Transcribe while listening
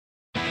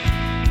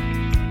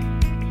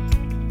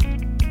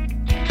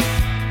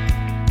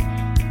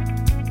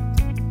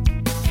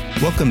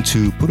Welcome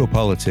to Puro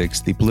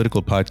Politics, the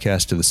political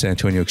podcast of the San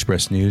Antonio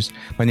Express News.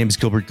 My name is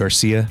Gilbert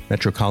Garcia,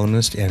 Metro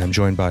columnist, and I'm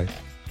joined by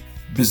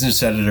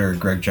business editor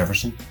Greg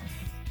Jefferson,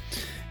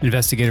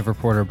 investigative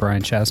reporter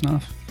Brian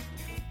Chasnoff,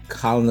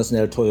 columnist and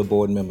editorial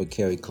board member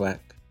Kerry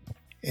Clack.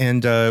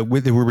 And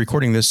we're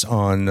recording this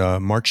on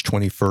March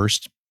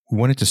 21st. We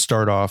wanted to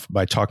start off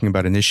by talking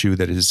about an issue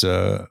that is,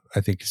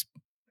 I think,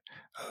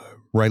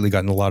 rightly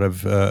gotten a lot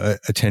of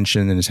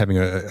attention and is having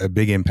a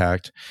big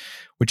impact,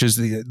 which is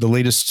the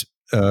latest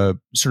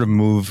sort of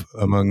move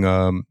among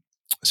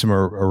some of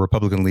our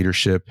Republican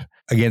leadership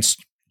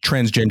against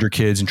transgender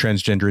kids and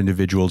transgender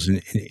individuals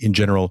in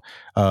general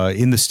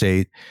in the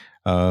state.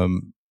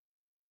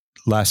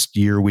 Last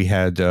year, we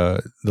had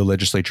the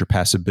legislature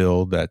pass a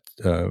bill that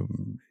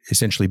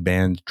essentially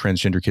banned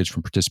transgender kids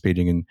from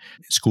participating in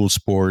school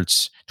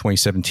sports.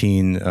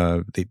 2017,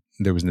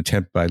 there was an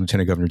attempt by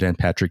Lieutenant Governor Dan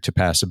Patrick to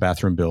pass a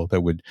bathroom bill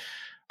that would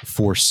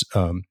force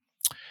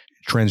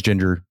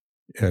transgender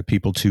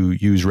people to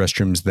use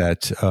restrooms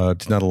that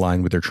did not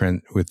align with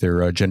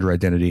their gender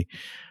identity.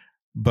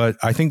 But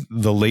I think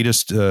the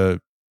latest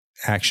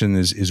action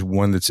is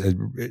one that's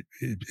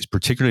is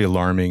particularly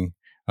alarming,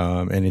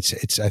 and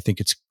I think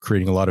it's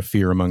creating a lot of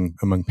fear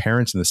among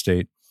parents in the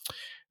state.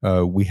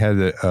 We had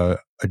a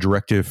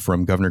directive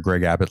from Governor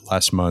Greg Abbott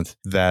last month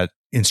that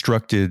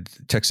instructed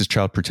Texas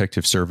Child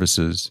Protective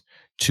Services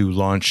to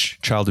launch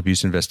child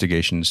abuse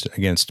investigations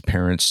against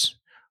parents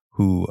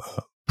who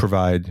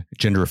provide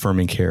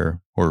gender-affirming care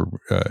or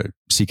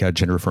seek out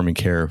gender-affirming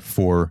care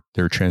for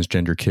their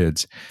transgender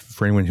kids.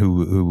 For anyone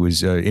who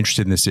is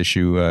interested in this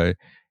issue,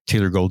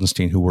 Taylor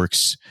Goldenstein, who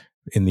works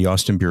in the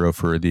Austin bureau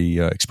for the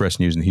Express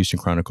News and the Houston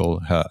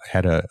Chronicle,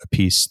 had a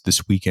piece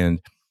this weekend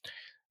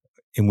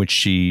in which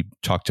she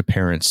talked to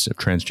parents of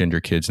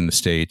transgender kids in the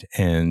state,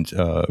 and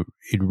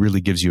it really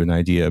gives you an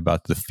idea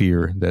about the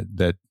fear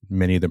that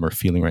many of them are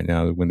feeling right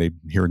now when they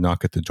hear a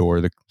knock at the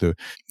door, the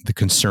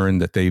concern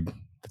that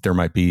there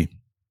might be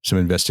some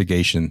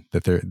investigation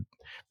that they're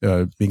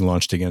being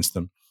launched against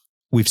them.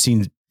 We've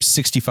seen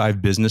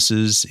 65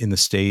 businesses in the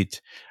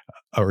state,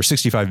 or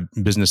 65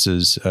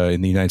 businesses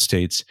in the United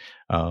States,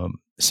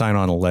 sign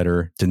on a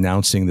letter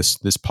denouncing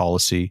this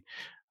policy.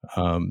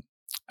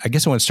 I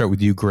guess I want to start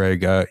with you,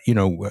 Greg.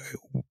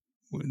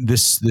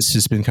 This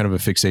has been kind of a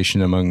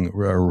fixation among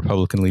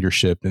Republican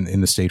leadership in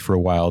the state for a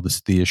while.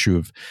 The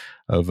issue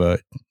of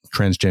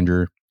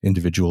transgender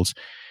individuals.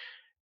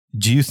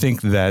 Do you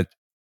think that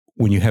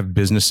when you have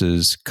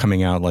businesses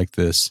coming out like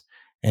this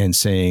and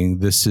saying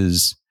this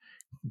is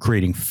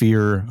creating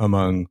fear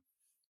among,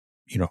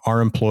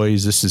 our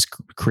employees, this is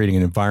creating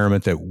an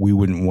environment that we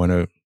wouldn't want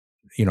to,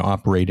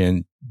 operate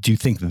in, do you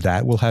think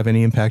that will have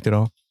any impact at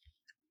all?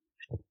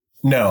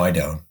 No, I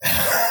don't.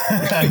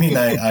 I mean,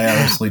 I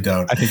honestly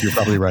don't. I think you're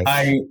probably right.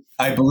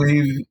 I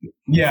believe,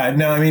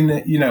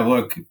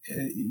 look,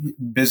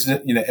 business,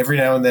 every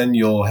now and then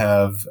you'll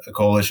have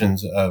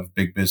coalitions of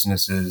big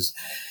businesses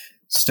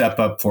step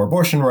up for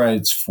abortion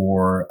rights,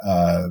 for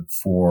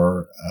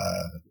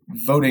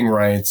voting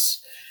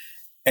rights,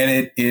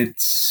 and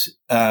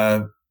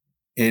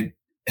it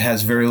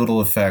has very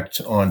little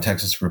effect on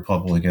Texas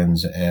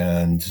Republicans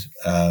and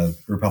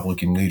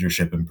Republican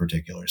leadership in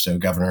particular. So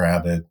Governor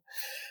Abbott,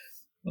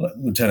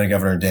 Lieutenant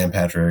Governor Dan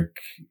Patrick,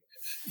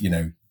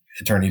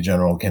 Attorney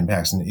General Ken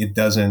Paxton. It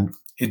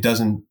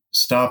doesn't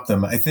stop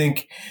them. I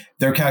think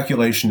their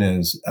calculation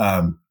is,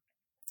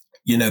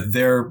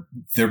 their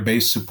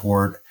base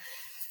support.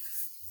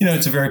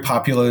 It's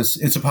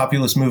a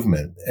populist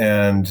movement,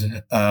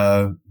 and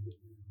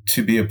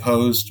to be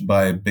opposed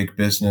by big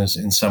business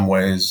in some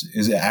ways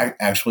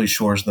actually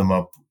shores them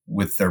up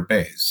with their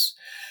base.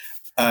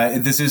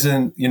 This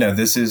isn't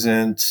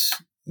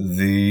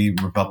the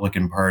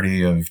Republican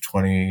Party of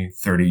 20,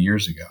 30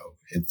 years ago.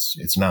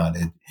 It's not.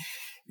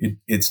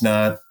 It's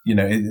not.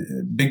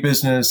 Big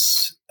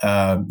business.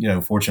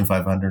 Fortune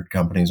 500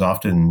 companies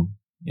often,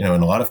 in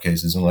a lot of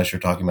cases, unless you're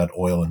talking about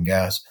oil and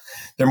gas,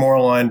 they're more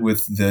aligned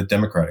with the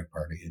Democratic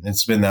Party. And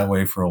it's been that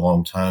way for a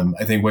long time.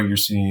 I think what you're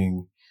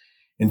seeing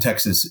in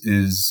Texas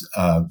is,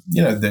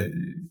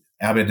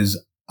 Abbott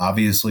is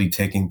obviously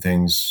taking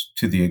things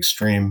to the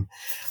extreme.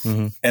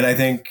 Mm-hmm. And I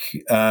think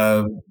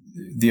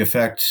the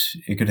effect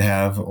it could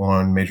have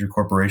on major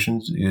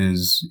corporations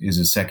is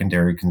a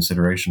secondary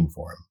consideration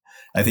for him.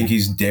 I think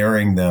he's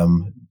daring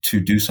them to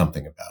do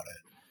something about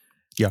it.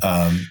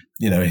 Yeah.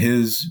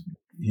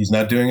 He's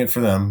not doing it for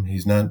them.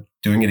 He's not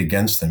doing it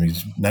against them.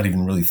 He's not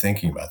even really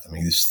thinking about them.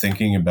 He's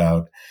thinking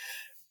about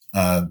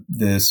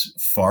this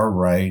far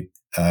right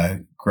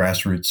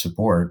grassroots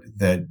support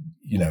that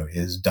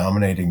is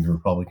dominating the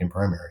Republican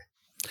primary.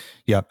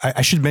 Yeah,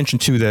 I should mention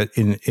too that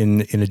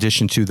in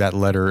addition to that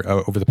letter,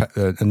 over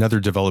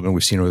another development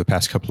we've seen over the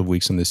past couple of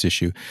weeks on this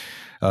issue,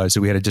 is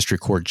that we had a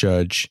district court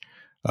judge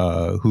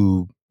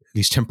who at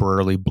least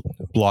temporarily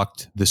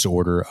blocked this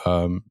order,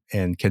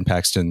 and Ken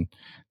Paxton,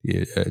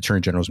 the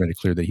Attorney General, has made it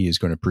clear that he is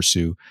going to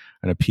pursue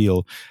an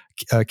appeal.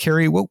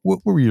 Kerry, what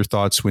were your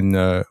thoughts when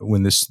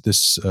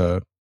this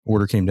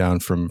order came down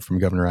from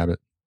Governor Abbott?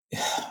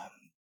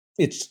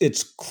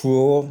 It's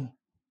cruel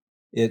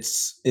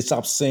It's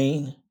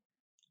obscene,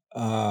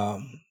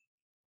 and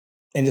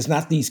it's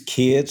not these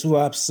kids who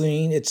are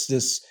obscene. It's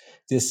this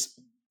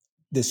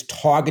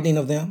targeting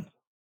of them,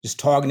 this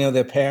targeting of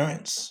their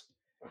parents,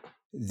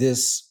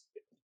 this,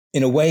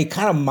 in a way,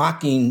 kind of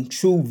mocking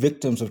true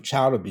victims of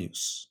child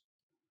abuse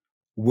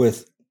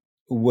with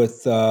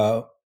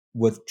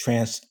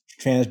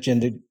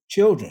transgender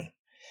children.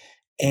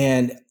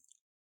 And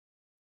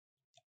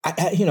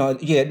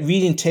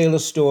reading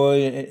Taylor's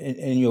story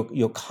in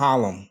your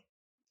column,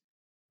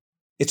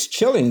 it's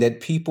chilling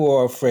that people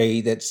are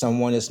afraid that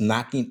someone is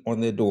knocking on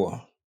their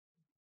door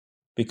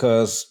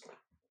because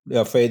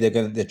they're afraid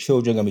their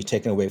children are going to be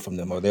taken away from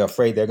them, or they're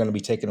afraid they're going to be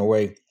taken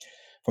away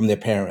from their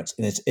parents,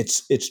 and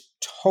it's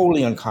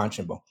totally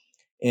unconscionable.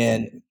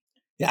 And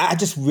I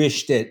just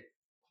wish that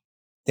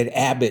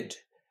Abbott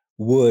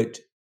would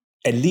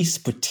at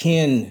least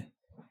pretend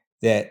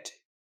that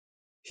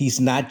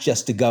he's not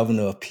just the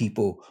governor of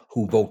people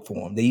who vote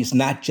for him, that he's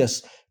not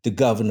just the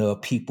governor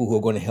of people who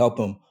are going to help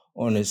him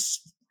on his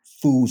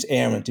fool's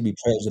errand to be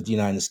president of the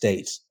United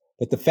States.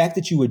 But the fact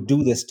that you would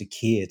do this to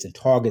kids and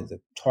target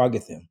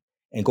them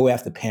and go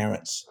after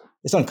parents,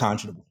 it's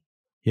unconscionable.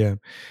 Yeah.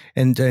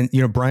 And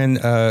Brian,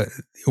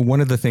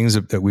 one of the things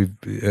that we've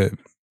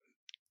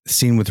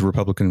seen with the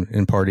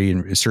Republican Party,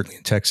 and certainly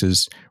in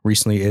Texas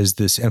recently, is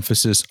this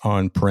emphasis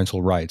on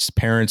parental rights.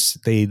 Parents,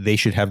 they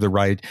should have the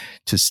right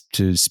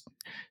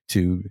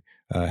to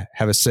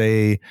have a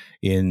say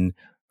in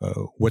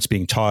what's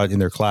being taught in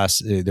their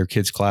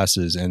kids'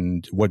 classes,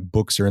 and what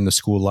books are in the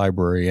school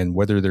library, and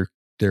whether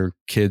their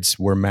kids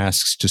wear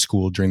masks to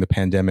school during the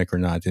pandemic or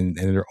not. And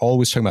they're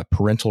always talking about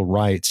parental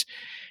rights.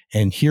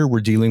 And here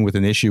we're dealing with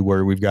an issue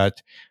where we've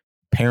got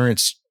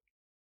parents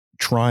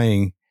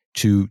trying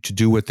to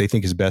do what they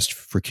think is best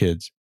for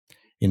kids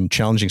in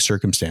challenging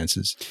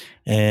circumstances,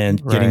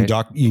 and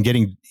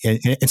getting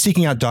and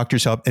seeking out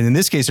doctors' help. And in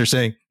this case, they're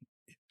saying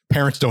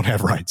parents don't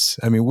have rights.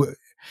 I mean, what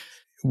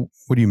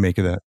do you make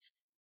of that?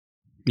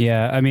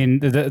 Yeah, I mean,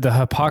 the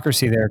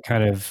hypocrisy there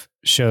kind of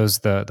shows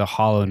the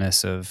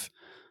hollowness of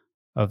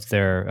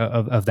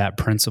that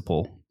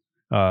principle,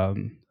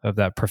 of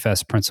that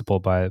professed principle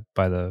by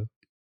the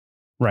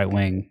right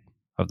wing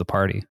of the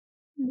party.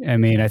 I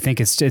mean, I think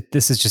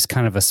this is just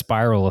kind of a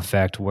spiral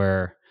effect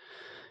where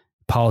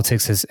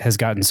politics has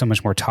gotten so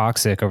much more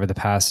toxic over the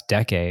past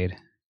decade,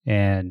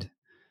 and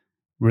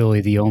really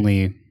the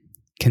only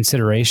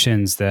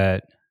considerations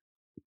that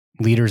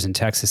leaders in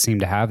Texas seem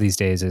to have these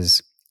days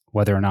is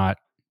whether or not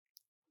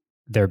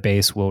their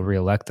base will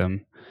reelect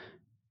them.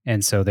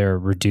 And so they're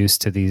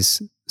reduced to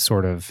these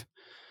sort of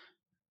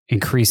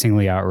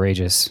increasingly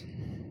outrageous,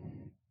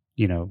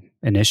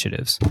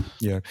 initiatives.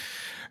 Yeah.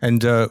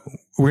 And we're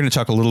going to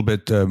talk a little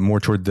bit more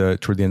toward the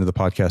end of the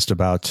podcast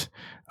about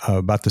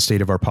the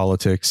state of our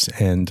politics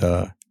and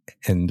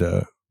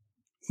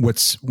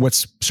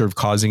what's sort of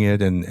causing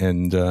it,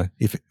 and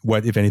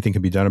if anything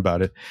can be done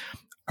about it.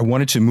 I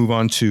wanted to move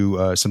on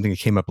to something that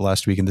came up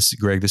last week, and this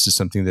is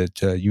something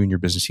that you and your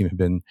business team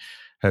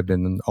have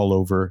been all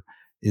over,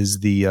 is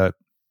the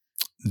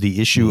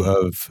issue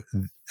of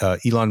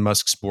Elon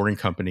Musk's Boring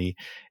Company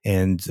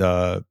and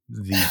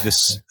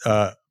this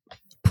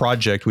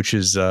project, which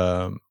is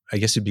I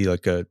guess it'd be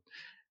like a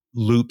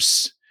loop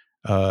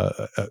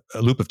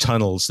of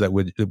tunnels that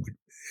would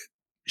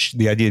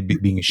the idea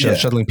being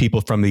shuttling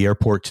people from the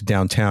airport to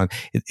downtown.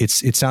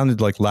 It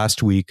sounded like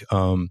last week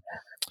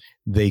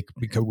they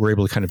were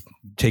able to kind of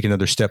take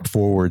another step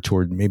forward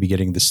toward maybe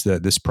getting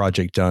this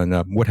project done.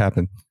 What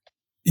happened?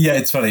 Yeah,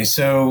 it's funny.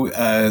 So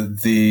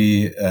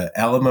the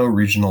Alamo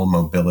Regional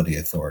Mobility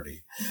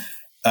Authority,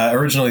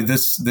 originally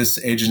this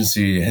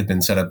agency had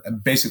been set up.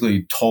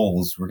 Basically,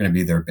 tolls were going to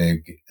be their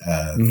big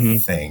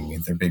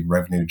thing, their big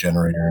revenue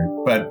generator.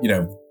 But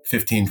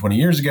 15, 20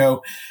 years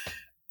ago,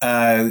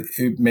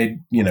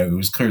 it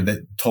was clear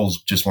that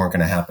tolls just weren't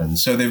going to happen.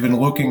 So they've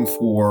been looking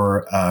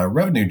for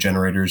revenue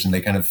generators, and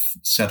they kind of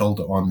settled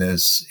on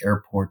this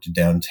airport to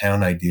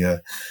downtown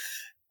idea.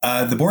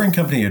 The Boring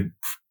Company had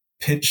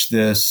pitched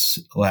this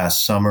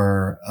last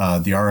summer.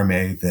 The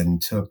RMA then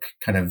took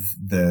kind of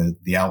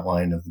the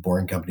outline of the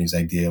Boring Company's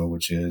idea,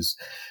 which is,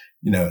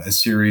 a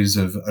series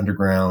of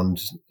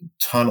underground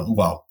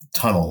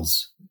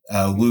tunnels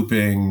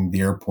looping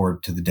the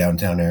airport to the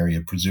downtown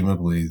area,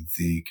 presumably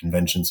the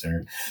convention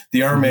center.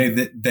 The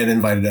RMA then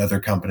invited other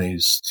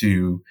companies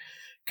to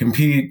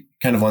compete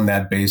kind of on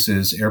that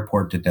basis,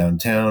 airport to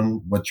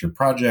downtown. What's your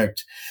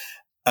project?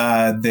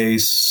 They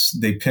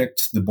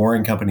picked the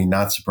Boring Company,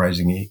 not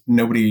surprisingly.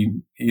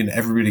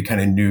 Everybody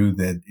kind of knew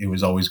that it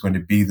was always going to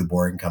be the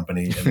Boring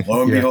Company. And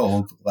lo and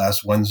behold,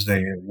 last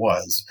Wednesday it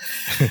was.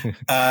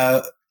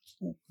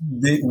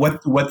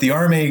 What the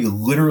RMA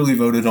literally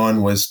voted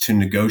on was to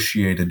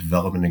negotiate a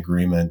development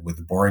agreement with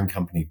the Boring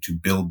Company to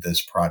build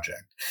this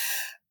project.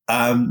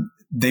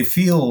 They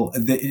feel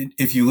that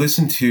if you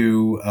listen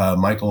to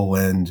Michael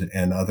Lind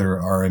and other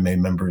RMA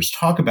members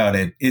talk about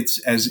it,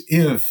 it's as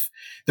if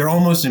they're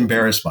almost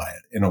embarrassed by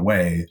it in a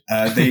way.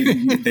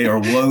 They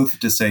are loath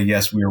to say,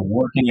 yes, we are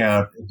working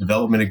out a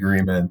development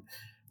agreement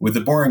With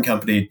the Boring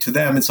Company, to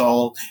them, it's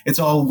all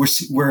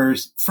we're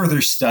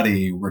further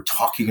study. We're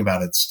talking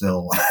about it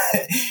still,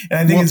 and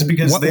I think it's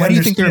because why do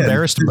you think they're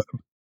embarrassed about?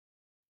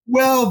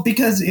 Well,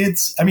 because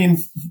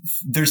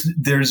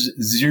there's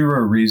zero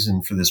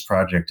reason for this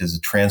project as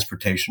a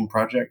transportation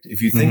project. If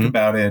you think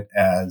about it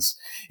as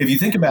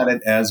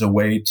a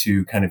way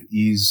to kind of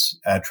ease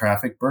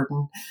traffic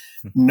burden,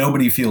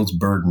 nobody feels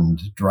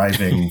burdened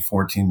driving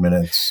 14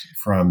 minutes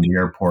from the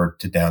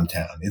airport to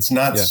downtown. It's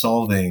not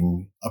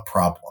solving a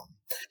problem.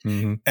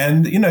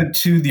 And,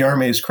 to the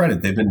RMA's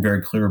credit, they've been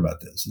very clear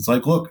about this. It's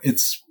like, look, I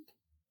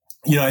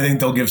think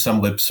they'll give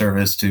some lip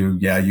service to,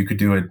 you could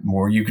do it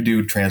more. You could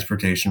do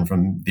transportation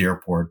from the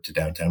airport to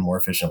downtown more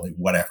efficiently,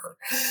 whatever.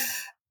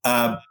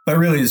 But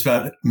really it's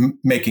about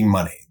making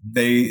money.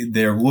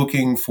 They're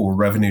looking for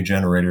revenue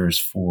generators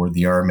for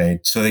the RMA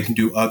so they can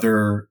do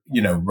other,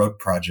 road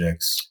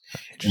projects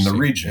in the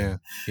region.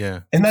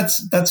 Yeah. And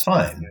that's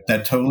fine.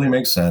 That totally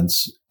makes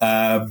sense.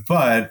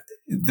 But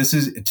this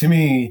is, to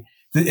me,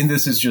 and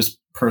this is just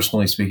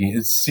personally speaking,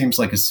 it seems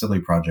like a silly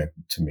project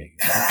to me.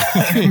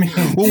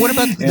 Well, what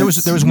about there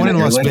was one in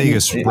Las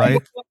Vegas, right?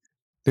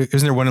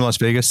 Isn't there one in Las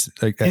Vegas?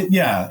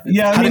 Yeah.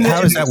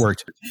 How does that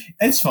work?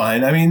 It's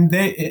fine. I mean,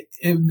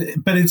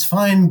 but it's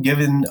fine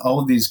given all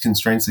of these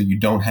constraints that you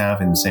don't have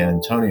in San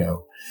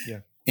Antonio. Yeah.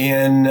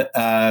 In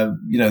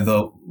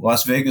the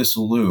Las Vegas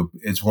Loop,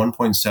 it's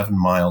 1.7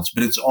 miles,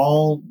 but it's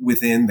all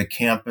within the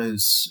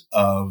campus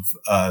of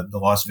the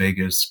Las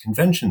Vegas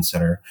Convention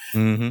Center,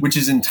 which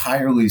is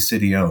entirely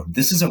city owned.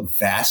 This is a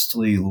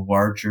vastly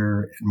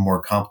larger and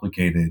more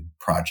complicated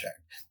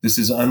project. This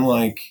is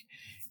unlike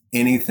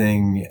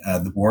anything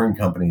the Boring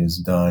Company has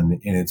done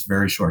in its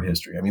very short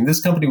history. I mean,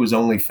 this company was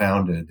only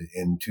founded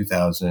in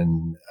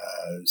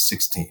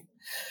 2016.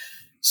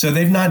 So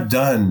they've not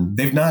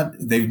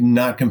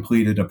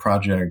completed a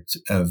project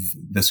of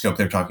the scope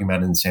they're talking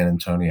about in San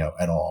Antonio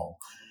at all.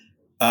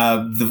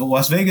 The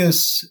Las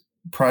Vegas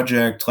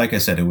project, like I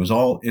said, it was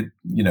all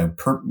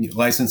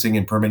licensing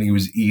and permitting. It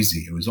was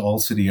easy. It was all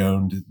city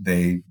owned.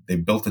 They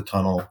built a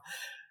tunnel,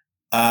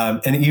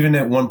 and even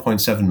at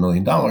 $1.7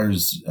 million,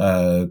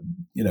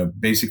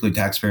 basically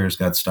taxpayers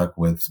got stuck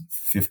with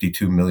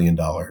 $52 million,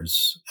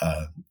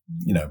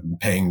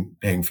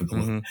 paying for the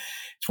loop.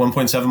 It's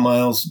 1.7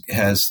 miles,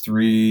 has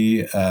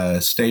 3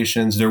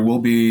 stations. There will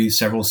be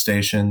several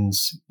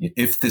stations.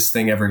 If this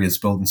thing ever gets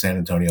built in San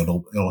Antonio,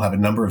 it'll have a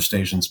number of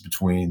stations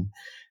between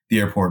the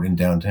airport and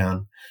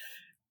downtown.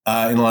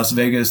 In Las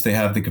Vegas, they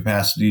have the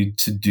capacity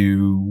to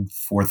do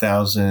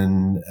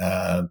 4,000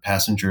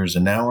 passengers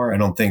an hour. I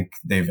don't think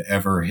they've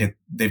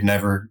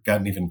never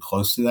gotten even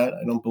close to that,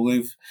 I don't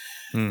believe.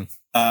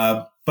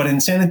 But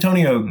in San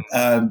Antonio,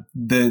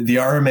 the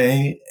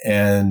RMA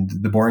and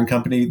the Boring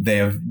Company,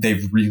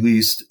 they've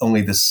released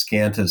only the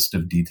scantest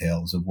of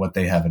details of what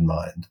they have in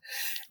mind.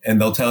 And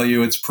they'll tell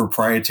you it's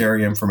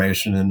proprietary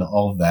information and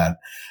all of that.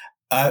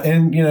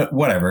 And,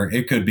 whatever,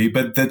 it could be.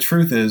 But the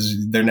truth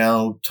is they're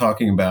now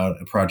talking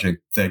about a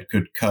project that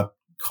could cut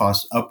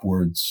costs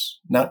upwards,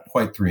 not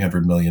quite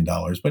 $300 million,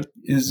 but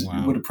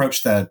would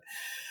approach that.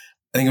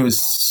 I think it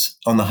was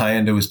on the high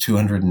end, it was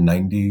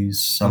 290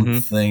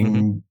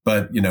 something.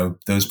 But,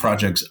 those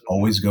projects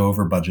always go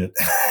over budget.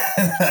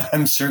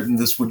 I'm certain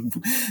this one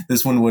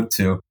would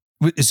too.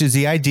 Is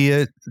the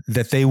idea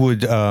that they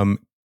would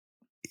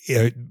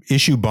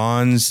issue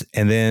bonds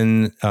and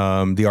then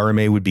the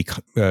RMA would be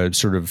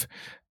sort of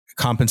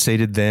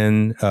compensated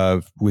then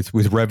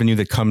with revenue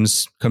that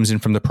comes in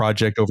from the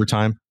project over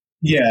time?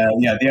 Yeah.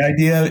 The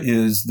idea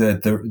is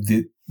that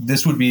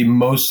this would be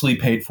mostly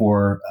paid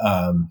for.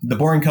 The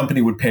Boring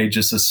Company would pay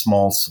just a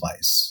small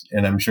slice,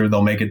 and I'm sure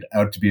they'll make it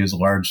out to be as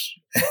large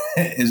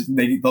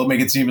they'll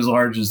make it seem as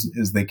large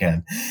as they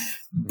can.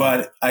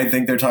 But I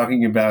think they're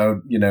talking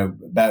about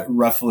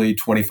roughly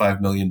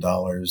 $25 million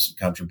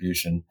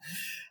contribution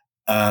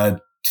to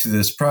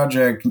this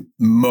project.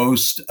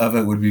 Most of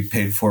it would be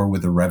paid for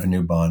with a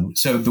revenue bond.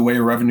 So the way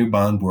a revenue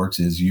bond works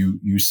is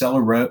you sell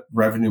a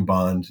revenue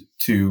bond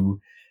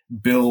to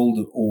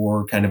build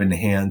or kind of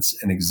enhance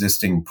an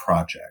existing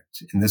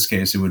project. In this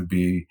case, it would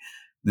be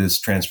this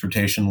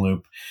transportation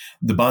loop.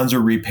 The bonds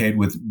are repaid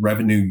with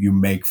revenue you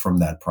make from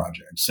that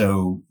project.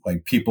 So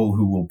like people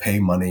who will pay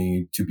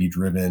money to be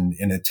driven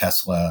in a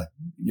Tesla,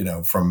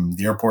 from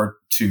the airport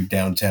to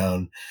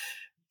downtown,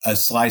 a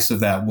slice of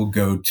that will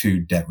go to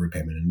debt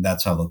repayment, and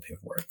that's how they'll pay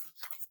for it.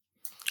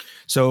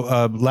 So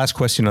last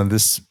question on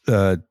this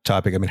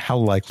topic. I mean, how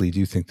likely do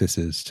you think this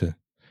is to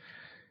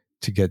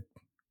get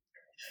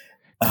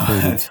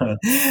completed?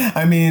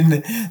 I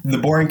mean, the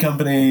Boring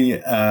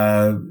Company,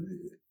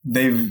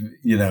 they've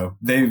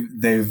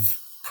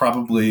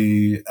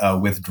probably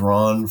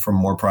withdrawn from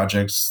more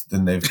projects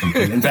than they've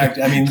completed. In fact,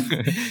 I mean,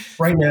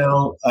 right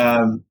now,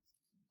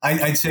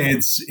 I'd say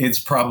it's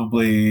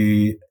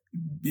probably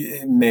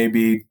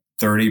maybe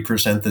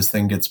 30% this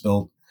thing gets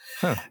built.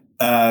 Huh.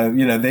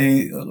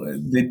 They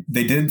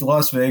did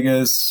Las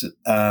Vegas,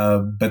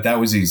 but that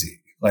was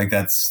easy. Like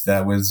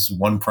that was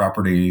one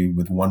property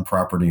with one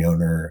property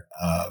owner.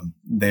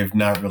 They've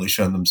not really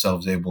shown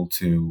themselves able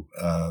to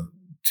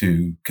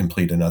to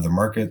complete in other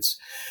markets.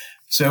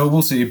 So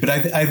we'll see. But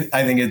I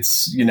think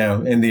it's,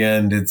 in the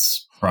end,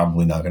 it's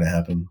probably not going to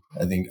happen.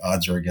 I think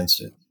odds are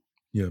against it.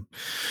 Yeah.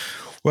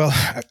 Well,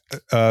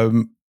 I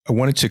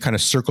wanted to kind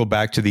of circle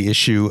back to the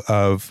issue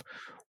of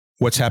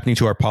what's happening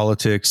to our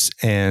politics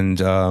and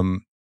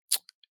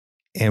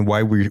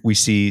why we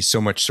see so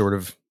much sort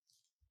of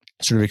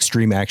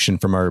extreme action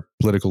from our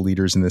political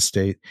leaders in this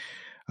state.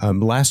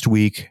 Last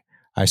week,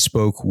 I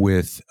spoke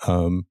with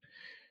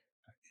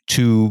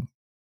two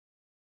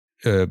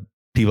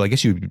people. I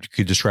guess you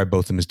could describe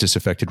both of them as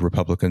disaffected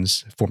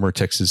Republicans, former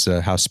Texas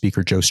House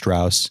Speaker Joe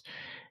Straus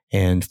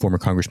and former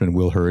Congressman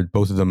Will Hurd.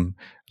 Both of them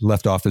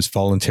left office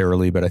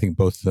voluntarily, but I think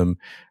both of them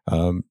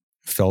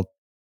felt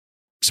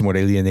somewhat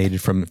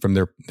alienated from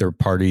their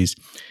parties.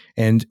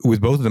 And with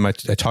both of them, I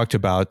talked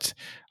about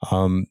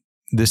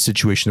this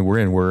situation that we're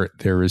in, where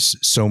there is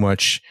so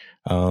much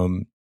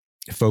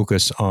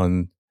focus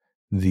on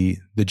the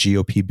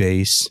GOP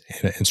base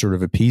and sort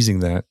of appeasing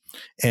that.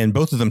 And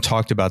both of them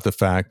talked about the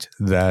fact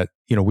that,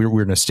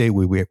 we're in a state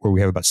where we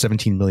have about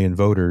 17 million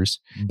voters,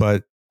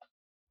 but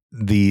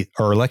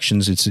our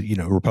elections, it's,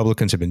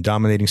 Republicans have been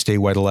dominating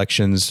statewide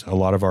elections. A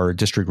lot of our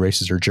district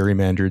races are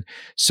gerrymandered.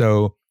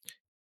 So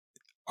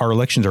our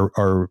elections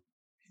are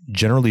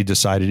generally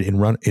decided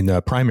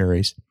in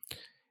primaries.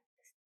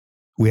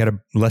 We had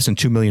less than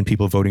 2 million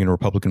people voting in a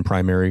Republican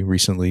primary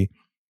recently.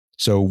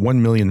 So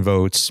 1 million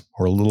votes,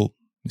 or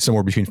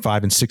somewhere between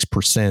 5 and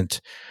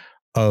 6%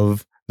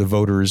 of the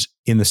voters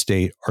in the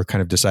state are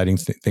kind of deciding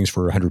things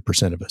for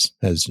 100% of us,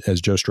 as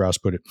Joe Straus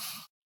put it.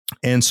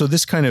 And so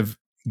this kind of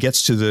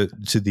gets to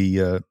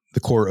the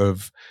core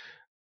of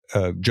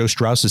Joe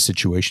Straus's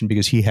situation,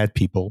 because he had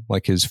people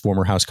like his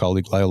former House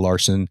colleague Lyle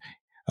Larson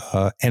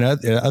and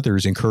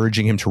others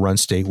encouraging him to run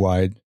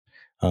statewide.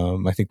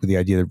 I think with the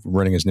idea of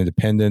running as an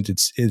independent,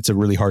 it's a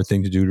really hard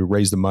thing to do, to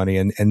raise the money,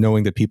 and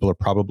knowing that people are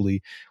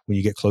probably, when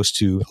you get close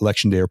to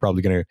election day, are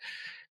probably going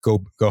to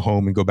go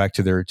home and go back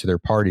to their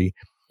party.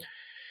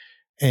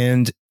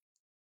 And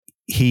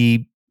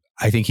I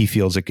think he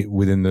feels like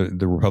within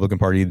the Republican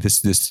Party,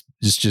 this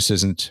just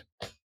isn't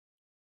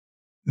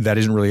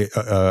really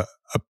a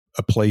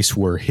place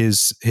where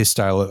his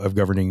style of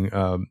governing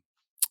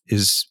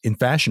is in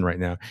fashion right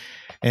now.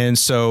 And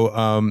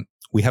so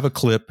we have a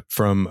clip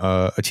from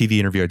a TV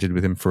interview I did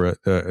with him for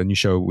a new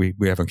show we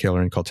have on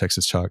KLRN called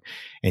Texas Talk.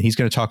 And he's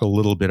going to talk a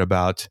little bit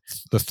about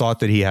the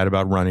thought that he had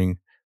about running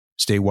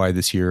statewide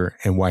this year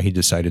and why he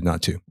decided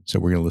not to. So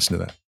we're going to listen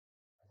to that.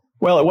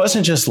 Well, it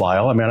wasn't just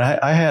Lyle. I mean,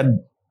 I had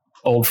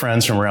old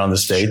friends from around the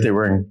state. They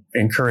were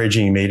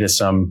encouraging me to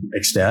some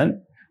extent.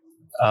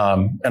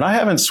 And I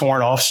haven't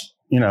sworn off,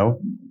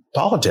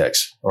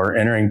 politics or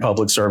entering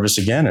public service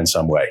again in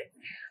some way.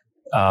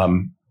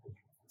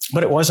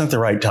 But it wasn't the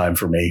right time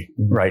for me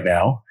right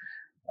now.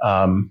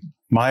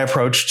 My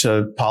approach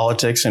to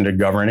politics and to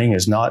governing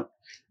is not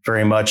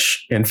very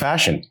much in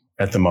fashion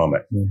at the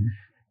moment.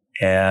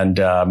 Mm-hmm. And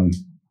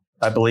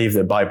I believe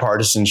that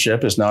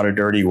bipartisanship is not a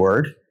dirty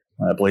word.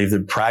 I believe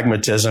that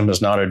pragmatism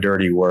is not a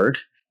dirty word.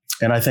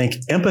 And I think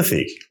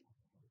empathy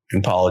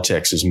in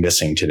politics is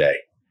missing today.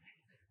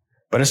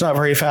 But it's not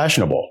very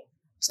fashionable.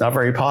 It's not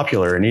very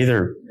popular. And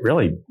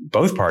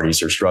both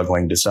parties are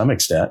struggling to some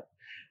extent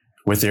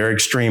with their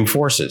extreme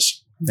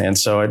forces. And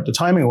so the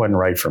timing wasn't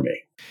right for me.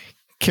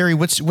 Kerry,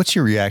 what's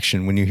your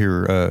reaction when you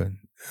hear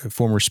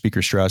former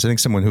Speaker Straus? I think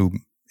someone who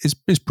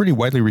is pretty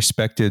widely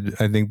respected,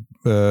 I think,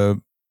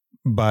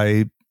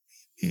 by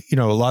a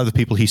lot of the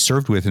people he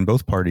served with in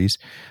both parties,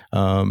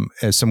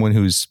 as someone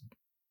who's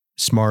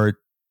smart,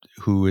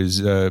 who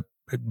is a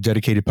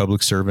dedicated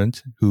public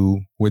servant,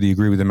 who, whether you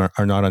agree with him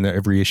or not on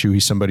every issue,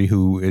 he's somebody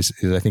who is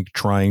I think,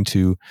 trying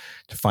to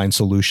find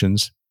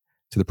solutions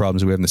to the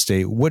problems we have in the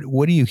state.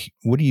 What do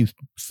you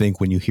think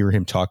when you hear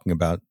him talking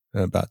about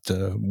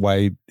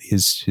why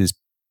his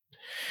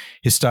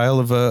style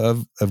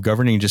of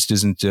governing just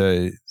isn't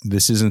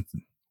this isn't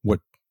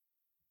what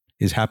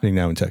is happening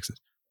now in Texas?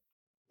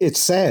 It's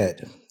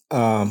sad.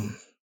 And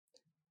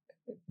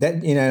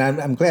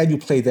I'm glad you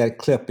played that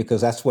clip,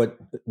 because that's what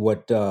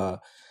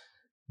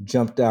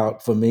jumped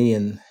out for me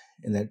in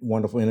that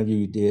wonderful interview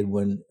you did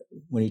when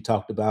you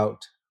talked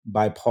about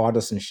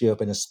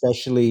bipartisanship, and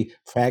especially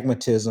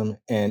pragmatism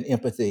and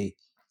empathy,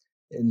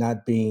 and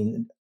not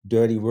being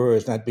dirty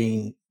words, not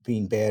being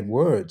bad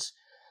words.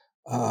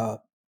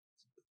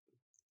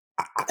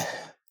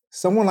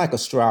 Someone like a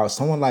Straus,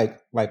 someone like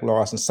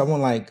Larson,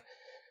 someone like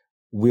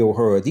Will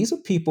Hurd, these are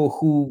people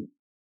who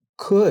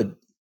could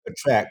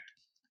attract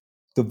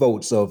the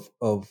votes of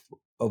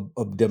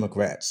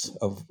Democrats,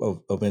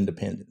 of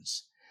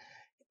independents.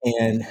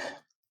 And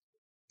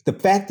the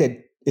fact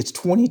that it's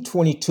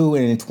 2022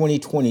 and in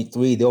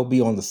 2023, they'll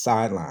be on the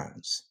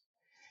sidelines.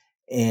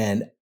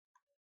 And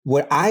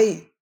what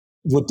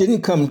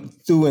didn't come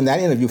through in that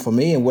interview for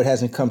me, and what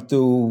hasn't come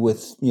through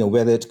with,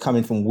 whether it's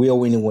coming from Will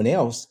or anyone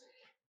else,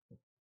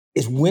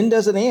 is when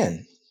does it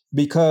end?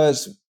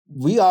 Because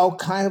we all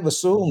kind of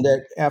assumed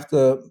that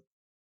after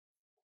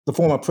the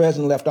former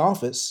president left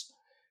office,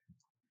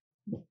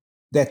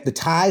 that the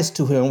ties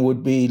to him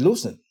would be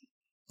loosened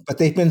but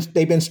they've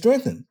been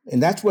strengthened,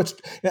 and that's what's.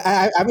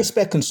 I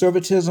respect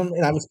conservatism,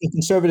 and I respect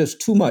conservatives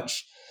too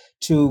much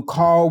to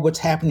call what's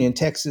happening in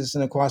Texas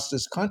and across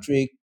this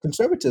country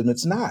conservatism.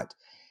 It's not,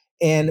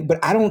 but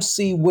I don't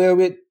see where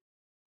it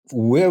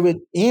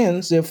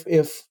ends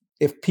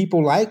if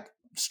people like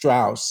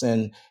Strauss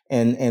and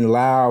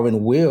Lau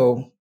and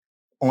Will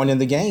aren't in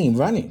the game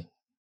running.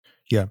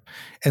 Yeah,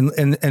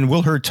 and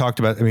Will Hurd talked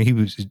about. I mean, he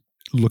was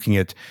looking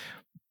at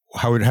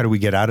how do we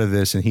get out of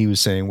this, and he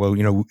was saying, well,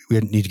 we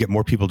need to get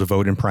more people to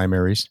vote in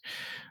primaries,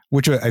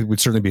 which would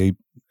certainly be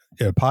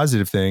a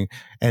positive thing.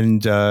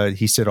 And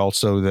he said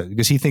also that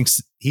because he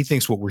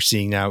thinks what we're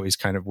seeing now is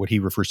kind of what he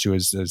refers to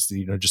as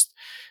just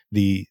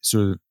the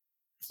sort of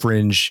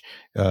fringe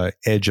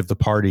edge of the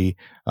party.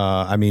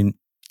 I mean,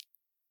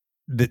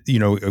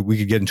 we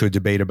could get into a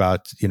debate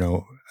about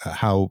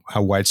how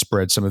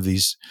widespread some of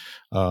these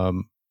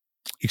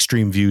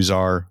extreme views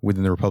are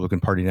within the Republican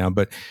Party now.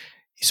 But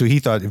so he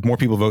thought if more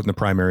people vote in the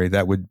primary,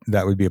 that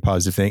would be a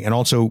positive thing. And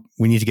also,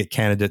 we need to get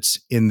candidates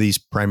in these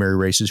primary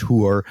races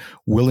who are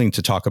willing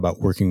to talk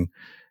about working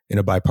in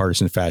a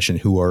bipartisan fashion,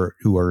 who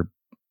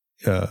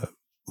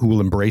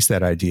will embrace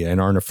that idea and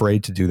aren't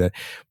afraid to do that.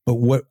 But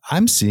what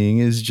I'm seeing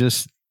is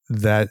just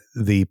that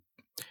when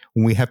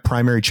we have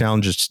primary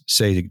challenges,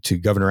 say to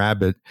Governor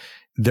Abbott,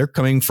 they're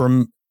coming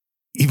from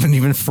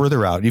even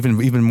further out,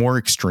 even more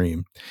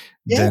extreme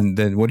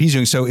than what he's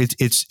doing. So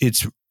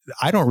it's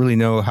I don't really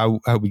know how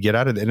we get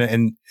out of it.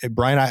 And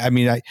Brian,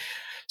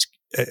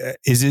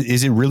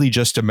 is it really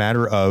just a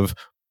matter of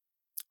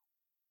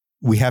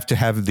we have to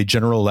have the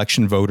general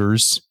election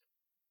voters,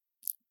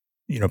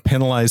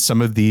 penalize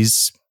some of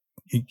these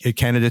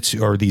candidates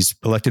or these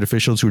elected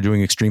officials who are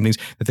doing extreme things,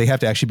 that they have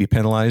to actually be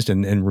penalized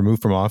and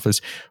removed from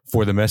office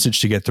for the message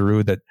to get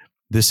through that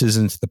this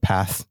isn't the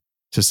path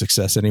to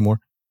success anymore?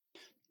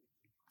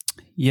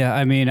 Yeah,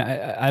 I mean,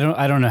 I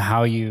don't know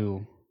how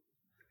you.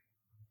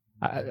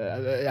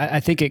 I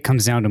think it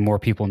comes down to more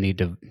people need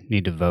to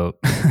vote.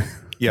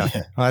 Yeah,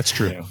 that's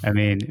true. I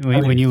mean,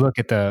 when you look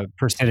at the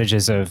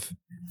percentages of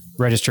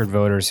registered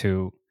voters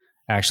who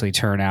actually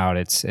turn out,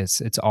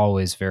 it's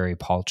always very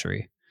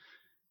paltry.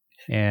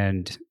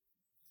 And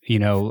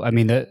I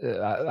mean,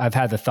 I've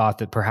had the thought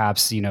that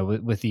perhaps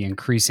with the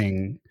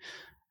increasing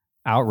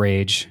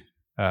outrage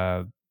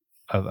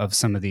of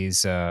some of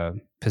these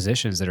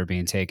positions that are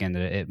being taken,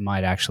 that it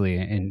might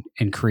actually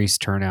increase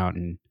turnout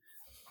and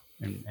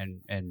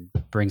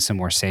bring some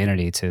more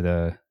sanity to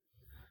the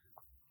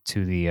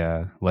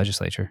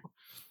legislature.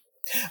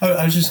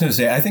 I was just going to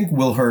say, I think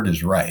Will Hurd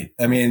is right.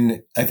 I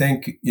mean, I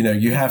think,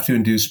 you have to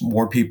induce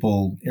more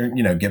people,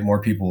 get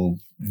more people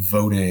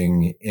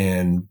voting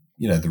in,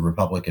 the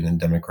Republican and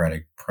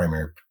Democratic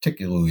primary,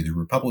 particularly the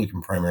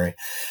Republican primary.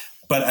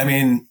 But I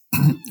mean,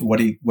 what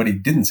he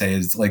didn't say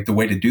is like the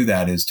way to do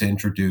that is to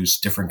introduce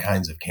different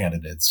kinds of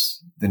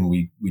candidates than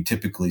we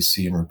typically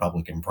see in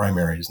Republican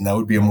primaries. And that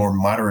would be a more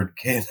moderate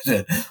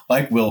candidate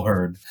like Will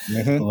Hurd,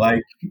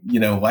 like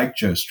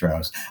Joe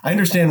Strauss. I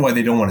understand why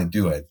they don't want to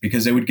do it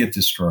because they would get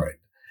destroyed.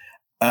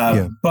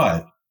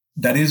 But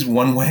that is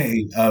one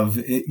way of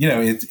it,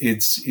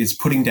 it's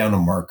putting down a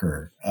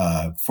marker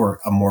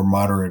for a more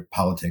moderate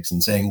politics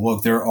and saying,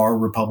 look, there are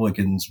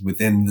Republicans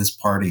within this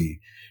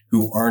party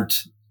who aren't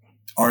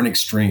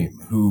extreme,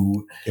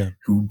 who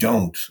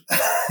don't,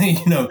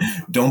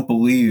 don't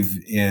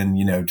believe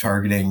in,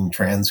 targeting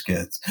trans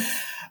kids,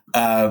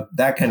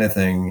 that kind of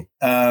thing.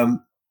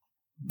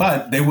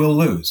 But they will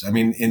lose. I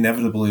mean,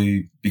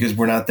 inevitably, because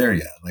we're not there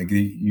yet. Like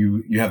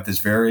you have this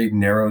very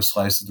narrow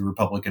slice of the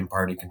Republican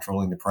Party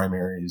controlling the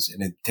primaries,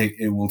 and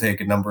it will take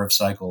a number of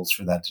cycles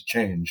for that to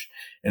change,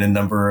 and a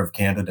number of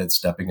candidates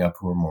stepping up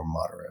who are more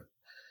moderate.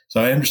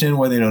 So I understand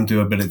why they don't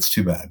do it, but it's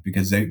too bad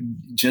because they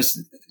just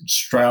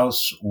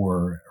Strauss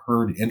or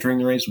Hurd entering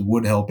the race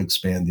would help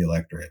expand the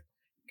electorate,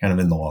 kind of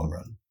in the long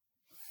run.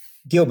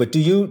 Gilbert, do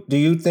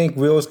you think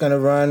Will's going to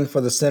run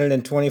for the Senate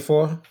in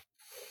 2024?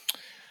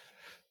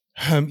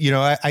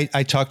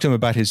 I talked to him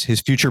about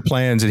his future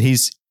plans, and he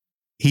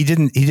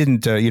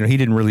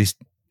didn't really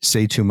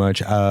say too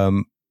much. I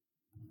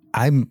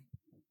don't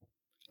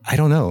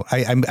know.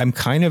 I'm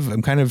kind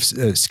of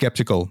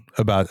skeptical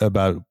about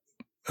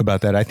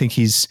that. I think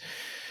he's.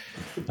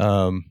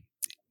 I'm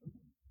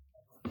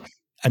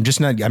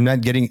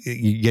not getting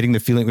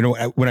the feeling.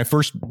 When I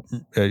first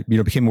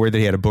became aware that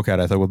he had a book out,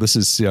 I thought, well, this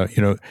is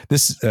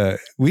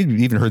we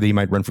even heard that he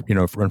might run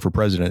for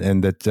president,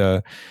 and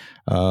that.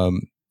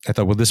 I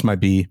thought, well, this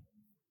might be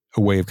a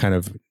way of kind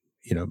of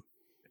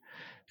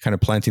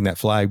planting that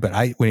flag.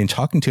 But when in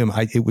talking to him,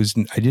 I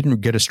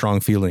didn't get a strong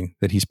feeling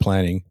that he's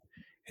planning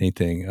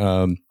anything.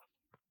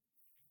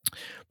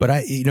 But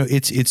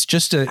it's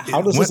just a.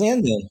 How does this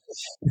end then?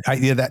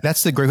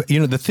 That's the great.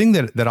 The thing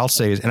that I'll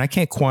say is, and I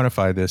can't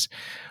quantify this,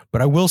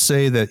 but I will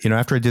say that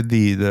after I did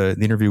the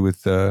interview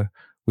with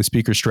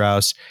Speaker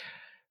Strauss,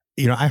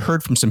 I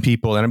heard from some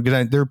people, and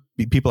there are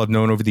people I've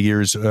known over the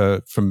years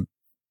from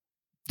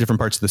different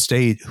parts of the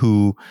state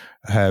who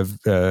have,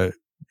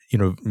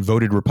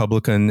 voted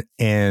Republican.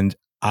 And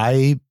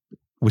I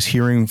was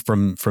hearing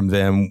from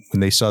them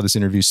when they saw this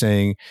interview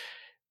saying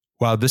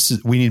wow,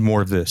 we need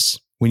more of this.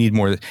 We need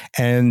more of this.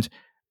 And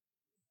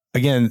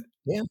again,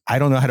 I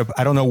don't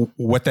know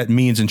what that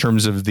means in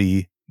terms of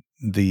the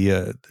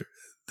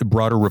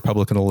broader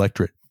Republican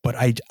electorate, but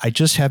I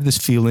just have this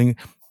feeling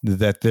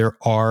that there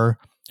are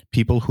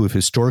people who have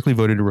historically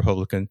voted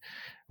Republican,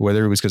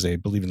 whether it was because they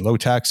believe in low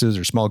taxes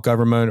or small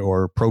government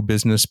or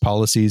pro-business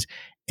policies,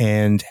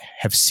 and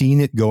have seen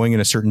it going in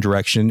a certain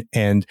direction.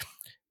 And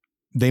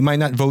they might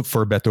not vote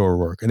for Beto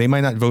O'Rourke, and they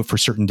might not vote for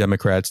certain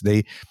Democrats.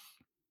 They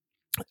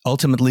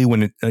ultimately,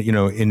 when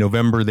in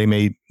November, they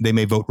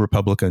may vote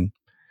Republican,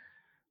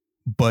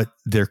 but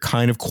they're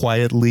kind of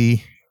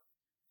quietly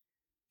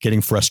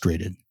getting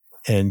frustrated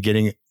and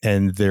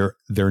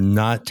they're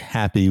not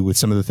happy with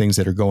some of the things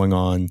that are going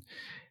on.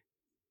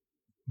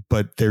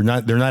 But they're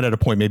not at a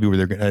point maybe where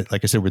they're going to,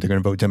 like I said, where they're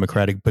going to vote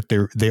Democratic, but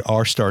they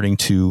are starting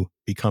to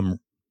become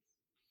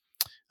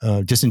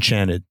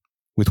disenchanted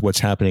with what's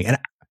happening. And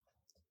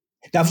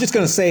I was just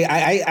going to say,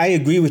 I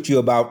agree with you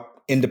about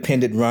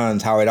independent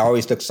runs, how it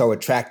always looks so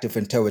attractive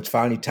until it's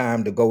finally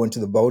time to go into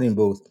the voting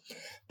booth.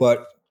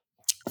 But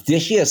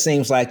this year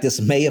seems like this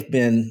may have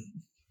been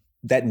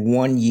that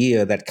one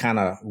year, that kind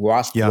of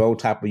Ross Perot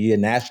type of year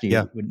nationally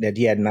that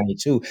he had in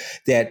 92,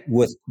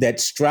 that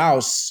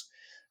Strauss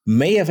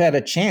may have had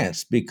a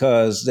chance,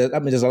 because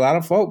there's a lot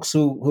of folks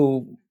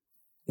who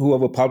are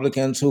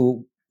Republicans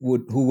who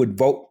would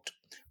vote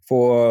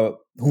for,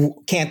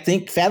 who can't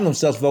fathom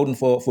themselves voting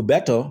for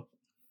Beto,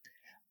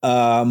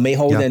 may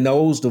hold their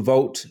nose to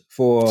vote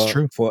for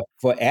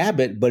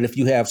Abbott. But if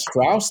you have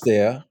Strauss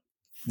there,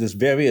 this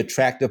very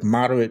attractive,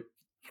 moderate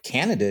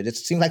candidate, it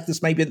seems like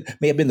this may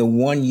have been the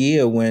one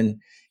year when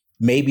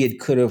maybe it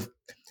could have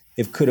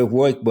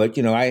worked. But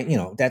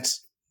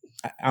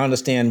I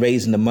understand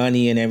raising the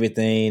money and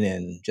everything,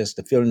 and just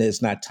the feeling that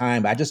it's not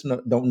time. I just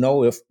don't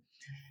know if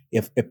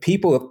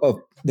people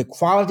of the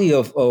quality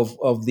of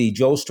the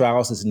Joe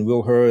Strausses and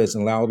Will Hurds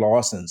and Lyle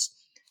Lawsons,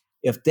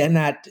 if they're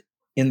not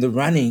in the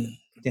running,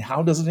 then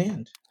how does it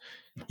end?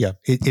 Yeah,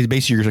 it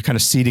basically, you're kind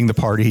of seeding the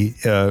party.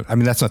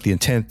 That's not the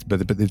intent,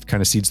 but it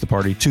kind of seeds the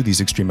party to these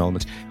extreme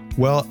elements.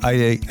 Well,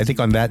 I think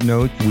on that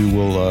note, we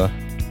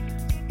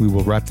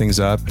will wrap things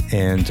up,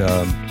 and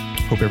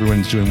hope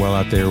everyone's doing well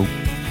out there.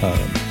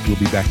 We'll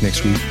be back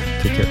next week.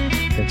 Take care.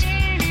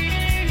 Thanks.